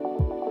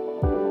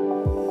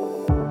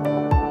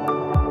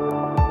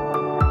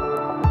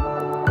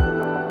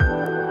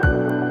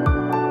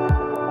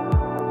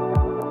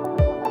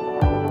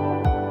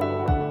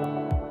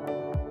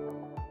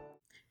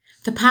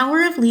The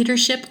power of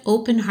leadership,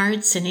 open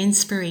hearts, and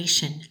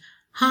inspiration.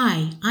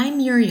 Hi, I'm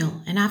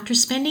Muriel, and after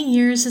spending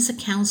years as a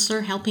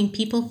counselor helping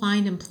people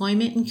find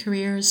employment and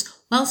careers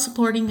while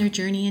supporting their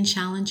journey and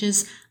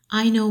challenges,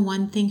 I know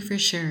one thing for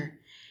sure.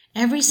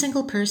 Every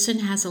single person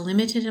has a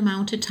limited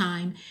amount of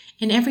time,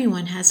 and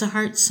everyone has a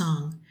heart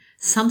song.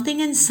 Something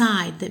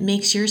inside that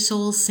makes your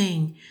soul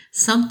sing,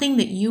 something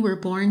that you were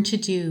born to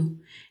do.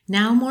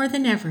 Now more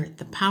than ever,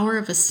 the power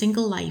of a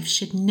single life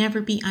should never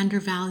be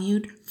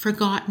undervalued,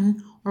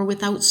 forgotten, or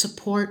without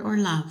support or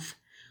love.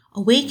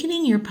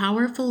 Awakening your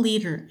powerful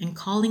leader and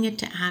calling it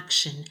to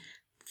action.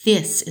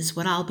 This is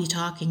what I'll be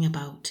talking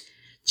about.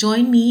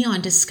 Join me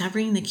on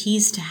discovering the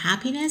keys to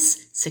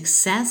happiness,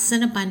 success,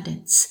 and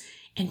abundance,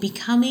 and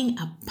becoming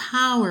a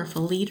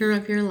powerful leader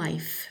of your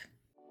life.